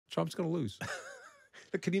Trump's going to lose.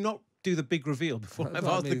 But can you not do the big reveal before I've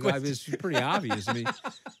asked the I question? mean, it's pretty obvious. I mean,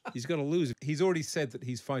 he's going to lose. He's already said that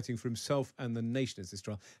he's fighting for himself and the nation as this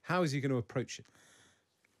trial. How is he going to approach it?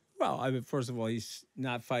 Well, I mean, first of all, he's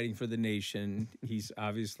not fighting for the nation. He's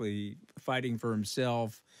obviously fighting for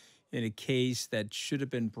himself in a case that should have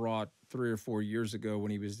been brought 3 or 4 years ago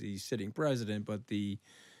when he was the sitting president, but the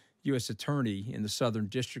U.S. attorney in the Southern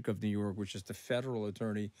District of New York, which is the federal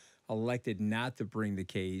attorney, elected not to bring the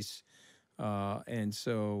case. And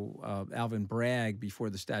so Alvin Bragg, before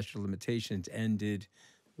the statute of limitations ended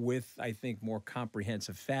with, I think, more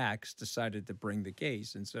comprehensive facts, decided to bring the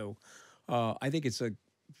case. And so I think it's a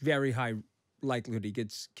very high likelihood he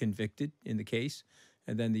gets convicted in the case.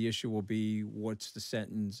 And then the issue will be what's the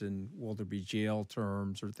sentence and will there be jail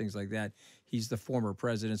terms or things like that. He's the former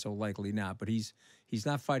president, so likely not. But he's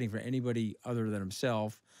not fighting for anybody other than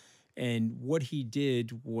himself. And what he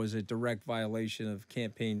did was a direct violation of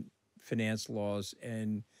campaign finance laws,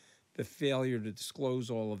 and the failure to disclose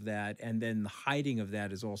all of that and then the hiding of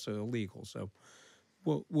that is also illegal. So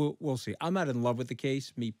we'll see. I'm not in love with the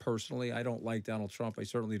case, me personally. I don't like Donald Trump. I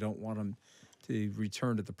certainly don't want him to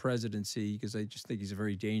return to the presidency because I just think he's a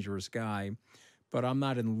very dangerous guy. But I'm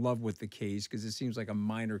not in love with the case because it seems like a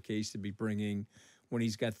minor case to be bringing when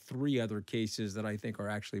he's got 3 other cases that I think are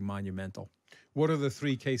actually monumental. What are the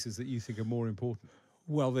 3 cases that you think are more important?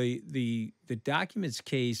 Well, the documents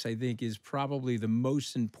case, I think, is probably the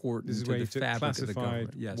most important to the fabric of the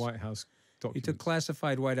government. Yes. White House documents. He took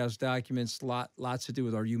classified White House documents, lots to do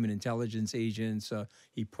with our human intelligence agents.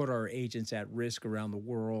 He put our agents at risk around the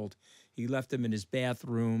world. He left them in his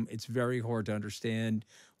bathroom. It's very hard to understand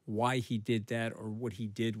why he did that or what he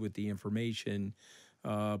did with the information.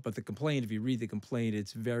 But the complaint, if you read the complaint,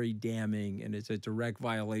 it's very damning, and it's a direct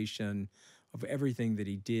violation of everything that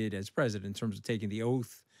he did as president in terms of taking the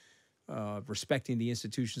oath, respecting the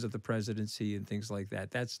institutions of the presidency and things like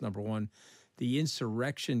that. That's number one. The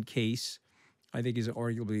insurrection case, I think, is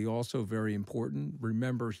arguably also very important.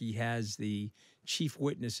 Remember, he has the chief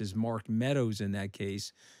witness is Mark Meadows in that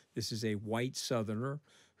case. This is a white Southerner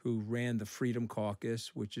who ran the Freedom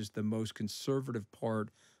Caucus, which is the most conservative part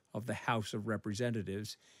of the House of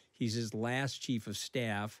Representatives. He's his last chief of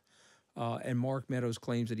staff. And Mark Meadows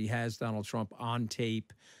claims that he has Donald Trump on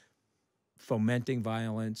tape, fomenting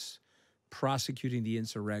violence, prosecuting the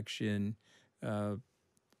insurrection,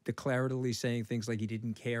 declaratively saying things like he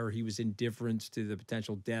didn't care, he was indifferent to the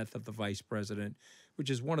potential death of the vice president, which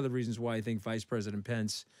is one of the reasons why I think Vice President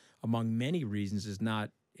Pence, among many reasons, is not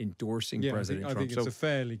endorsing President Trump. I think it's a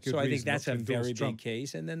fairly good reason. So I think that's a very Trump. big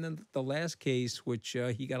case. And then the last case, which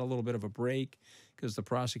he got a little bit of a break because the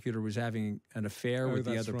prosecutor was having an affair with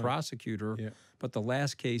the other prosecutor. Yeah. But the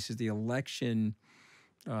last case is the election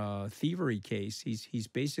thievery case. He's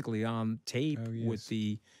basically on tape with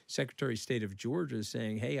the Secretary of State of Georgia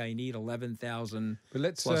saying, hey, I need 11,000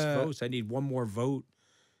 plus votes. I need one more vote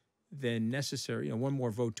than necessary, one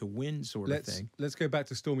more vote to win sort of thing. Let's go back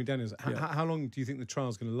to Stormy Daniels. How long do you think the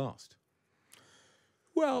trial's going to last?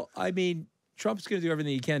 Well, I mean, Trump's going to do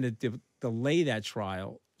everything he can to delay that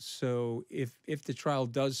trial. So if the trial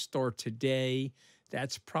does start today,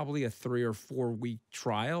 that's probably a 3 or 4 week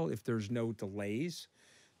trial if there's no delays.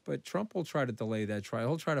 But Trump will try to delay that trial.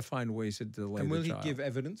 He'll try to find ways to delay the trial. And will he give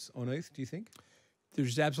evidence on oath, do you think?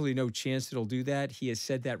 There's absolutely no chance that he'll do that. He has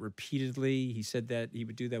said that repeatedly. He said that he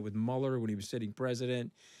would do that with Mueller when he was sitting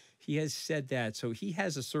president. He has said that. So he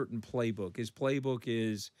has a certain playbook. His playbook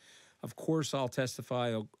is, of course, I'll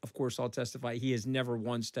testify. Of course, I'll testify. He has never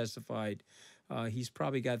once testified. He's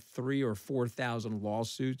probably got 3,000 or 4,000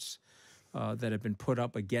 lawsuits that have been put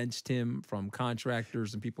up against him from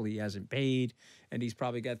contractors and people he hasn't paid. And he's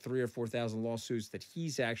probably got 3,000 or 4,000 lawsuits that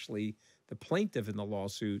he's actually the plaintiff in the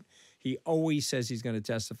lawsuit. He always says he's going to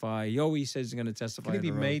testify. He always says he's going to testify. Can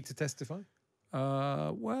he be made to testify?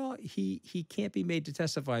 Well, he can't be made to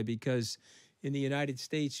testify because in the United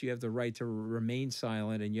States, you have the right to remain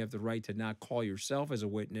silent and you have the right to not call yourself as a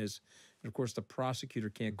witness. And, of course, the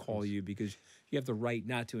prosecutor can't call you because you have the right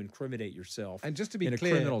not to incriminate yourself in a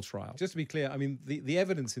criminal trial. Just to be clear, I mean, the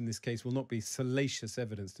evidence in this case will not be salacious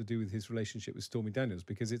evidence to do with his relationship with Stormy Daniels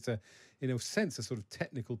because it's, in a sense, a sort of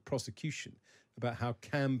technical prosecution about how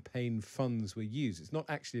campaign funds were used. It's not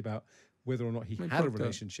actually about whether or not he had a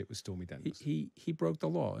relationship with Stormy Daniels. He broke the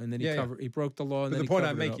law, and then he broke the law. And but then the point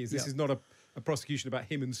I'm making is this is not a prosecution about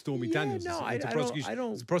him and Stormy Daniels. No, it's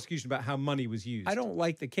a prosecution about how money was used. I don't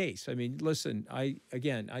like the case. I mean, listen, I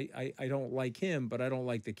don't like him, but I don't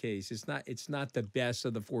like the case. It's not the best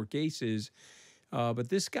of the 4 cases. But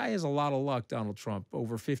this guy has a lot of luck, Donald Trump.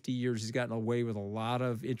 Over 50 years, he's gotten away with a lot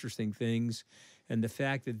of interesting things. And the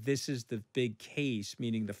fact that this is the big case,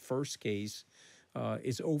 meaning the first case,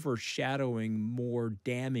 is overshadowing more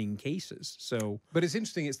damning cases. So, but it's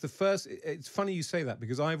interesting. It's the first. It's funny you say that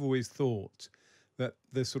because I've always thought that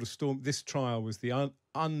the sort of this trial was the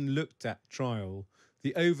unlooked at trial,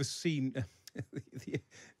 the overseen.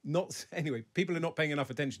 Not anyway. People are not paying enough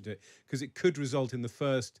attention to it because it could result in the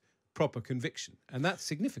first proper conviction, and that's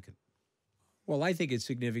significant. well, I think it's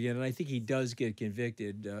significant, and I think he does get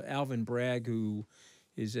convicted. Alvin Bragg, who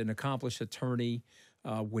is an accomplished attorney,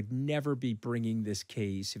 would never be bringing this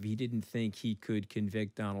case if he didn't think he could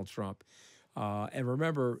convict Donald Trump. And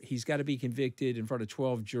remember, he's got to be convicted in front of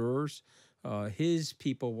 12 jurors. His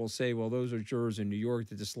people will say, well, those are jurors in New York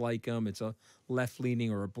that dislike him. It's a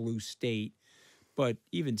left-leaning or a blue state. But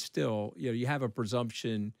even still, you have a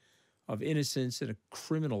presumption of innocence in a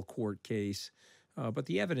criminal court case. But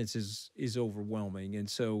the evidence is overwhelming. And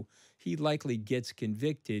so he likely gets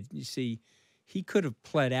convicted. You see, he could have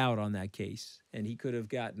pled out on that case, and he could have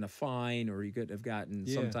gotten a fine, or he could have gotten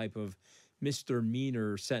some type of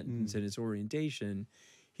misdemeanor sentence in his orientation.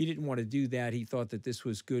 He didn't want to do that. He thought that this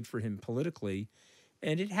was good for him politically,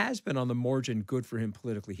 and it has been on the margin good for him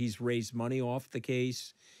politically. He's raised money off the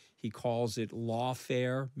case. He calls it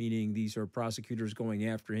lawfare, meaning these are prosecutors going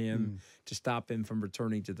after him to stop him from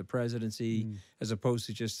returning to the presidency, as opposed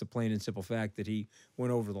to just the plain and simple fact that he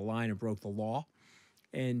went over the line and broke the law.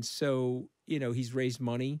 And so, he's raised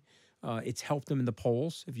money. It's helped him in the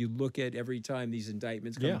polls. If you look at every time these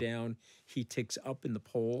indictments come down, he ticks up in the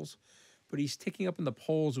polls. But he's ticking up in the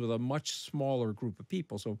polls with a much smaller group of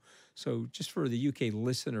people. So just for the UK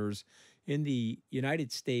listeners, in the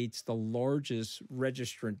United States, the largest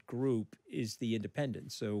registrant group is the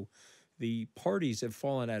independents. So the parties have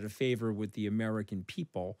fallen out of favor with the American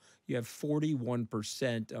people. You have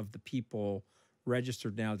 41% of the people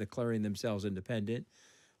registered now declaring themselves independent.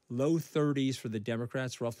 Low 30s for the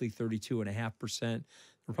Democrats, roughly 32.5%.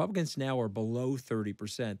 Republicans now are below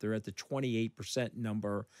 30%. They're at the 28%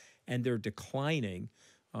 number, and they're declining.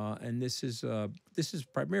 And this is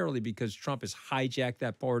primarily because Trump has hijacked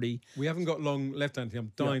that party. We haven't got long left, Anthony.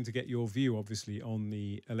 I'm dying to get your view, obviously, on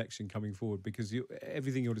the election coming forward, because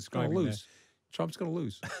everything you're describing Gonna lose. Trump's going to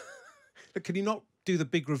lose. Look, can you not do the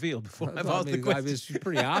big reveal before I've asked the question? It's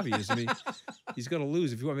pretty obvious. I mean, he's going to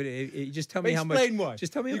lose. If you want me to, just tell me how much. Explain why.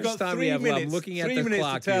 Just tell me how You've much got time we have 3 left. I'm minutes, looking at 3 the minutes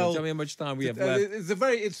clock to here. tell. Tell me how much time we have left. It's a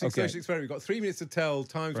very interesting Okay. social experiment. We've got 3 minutes to tell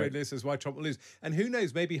Times Right. Radio listeners why Trump will lose. And who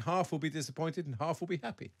knows, maybe half will be disappointed and half will be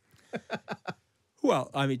happy.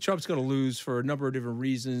 Well, I mean, Trump's going to lose for a number of different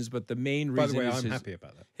reasons, but the main reason By the way, is I'm happy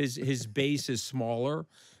about that. his base is smaller.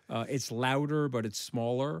 It's louder, but it's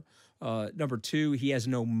smaller. Number two, he has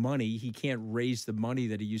no money. He can't raise the money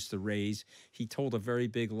that he used to raise. He told a very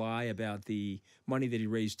big lie about the money that he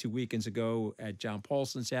raised 2 weekends ago at John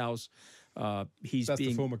Paulson's house. That's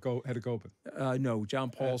the former head of Goldman. No, John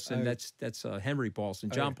Paulson. That's Henry Paulson.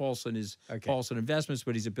 John Paulson is Paulson Investments,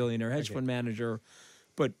 but he's a billionaire hedge fund manager.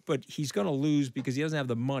 But he's going to lose because he doesn't have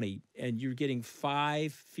the money, and you're getting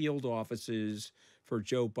 5 field offices for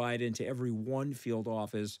Joe Biden to every 1 field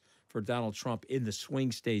office for Donald Trump in the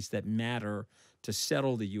swing states that matter to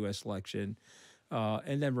settle the U.S. election.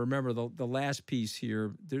 And then remember the last piece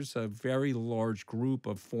here, there's a very large group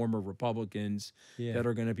of former Republicans that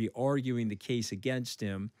are going to be arguing the case against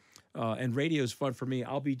him. And radio's fun for me.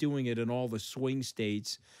 I'll be doing it in all the swing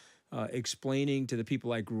states, explaining to the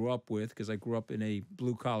people I grew up with, because I grew up in a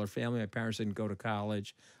blue-collar family. My parents didn't go to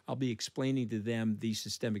college. I'll be explaining to them the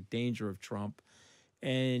systemic danger of Trump,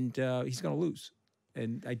 and he's going to lose.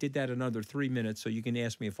 And I did that in under 3 minutes, so you can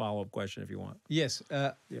ask me a follow-up question if you want. Yes.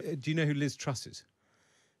 Do you know who Liz Truss is?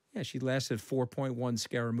 Yeah, she lasted 4.1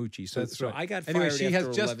 Scaramucci. So, That's right. I got fired anyway, she has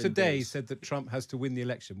after just 11 today days. said that Trump has to win the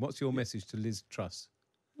election. What's your message to Liz Truss?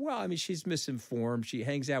 Well, I mean, she's misinformed. She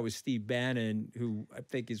hangs out with Steve Bannon, who I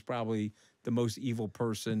think is probably the most evil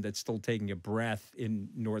person that's still taking a breath in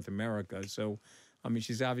North America. So, I mean,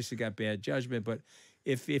 she's obviously got bad judgment. But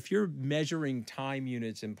if you're measuring time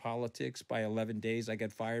units in politics by 11 days, I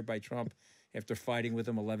got fired by Trump after fighting with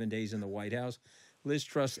him 11 days in the White House. Liz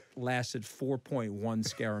Truss lasted 4.1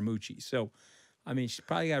 Scaramucci. So, I mean, she's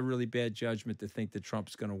probably got really bad judgment to think that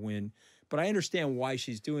Trump's going to win. But I understand why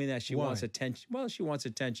she's doing that. She wants attention. Well, she wants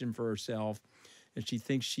attention for herself, and she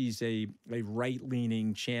thinks she's a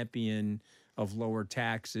right-leaning champion of lower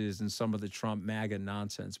taxes and some of the Trump MAGA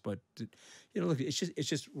nonsense. But look, it's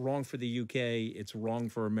just wrong for the UK. It's wrong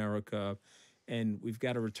for America, and we've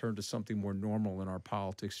got to return to something more normal in our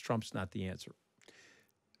politics. Trump's not the answer.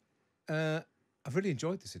 I've really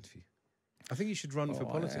enjoyed this interview. I think you should run for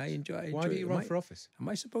politics. I enjoy. Why do you run for office? Am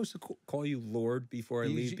I supposed to call you Lord before I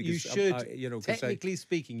leave? You should. Technically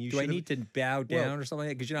speaking, you should. Do I need to bow down or something?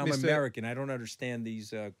 Because I'm American. I don't understand these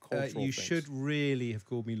cultural things. You should really have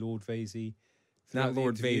called me Lord Vasey. Not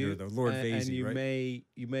Lord Vader, though. Lord Vasey, and you right?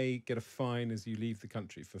 you may get a fine as you leave the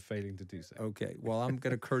country for failing to do so. Okay. Well, I'm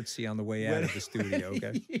going to curtsy on the way out of the studio,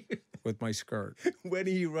 okay? With my skirt. When are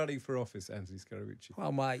you running for office, Anthony Scaramucci? Well,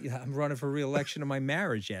 I'm running for re-election of my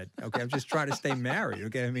marriage yet. Okay, I'm just trying to stay married.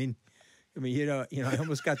 Okay, I mean, I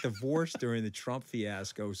almost got divorced during the Trump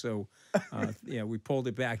fiasco, so we pulled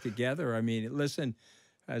it back together. I mean, listen,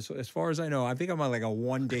 as far as I know, I think I'm on like a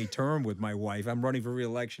 1-day term with my wife. I'm running for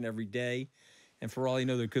re-election every day, and for all you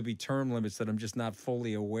know, there could be term limits that I'm just not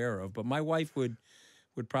fully aware of. But my wife would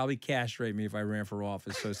probably castrate me if I ran for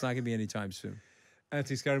office, so it's not going to be anytime soon.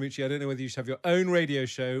 Anthony Scaramucci, I don't know whether you should have your own radio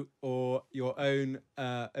show or your own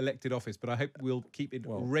elected office, but I hope we'll keep in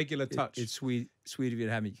regular touch. It's sweet of you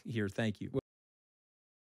to have me here. Thank you.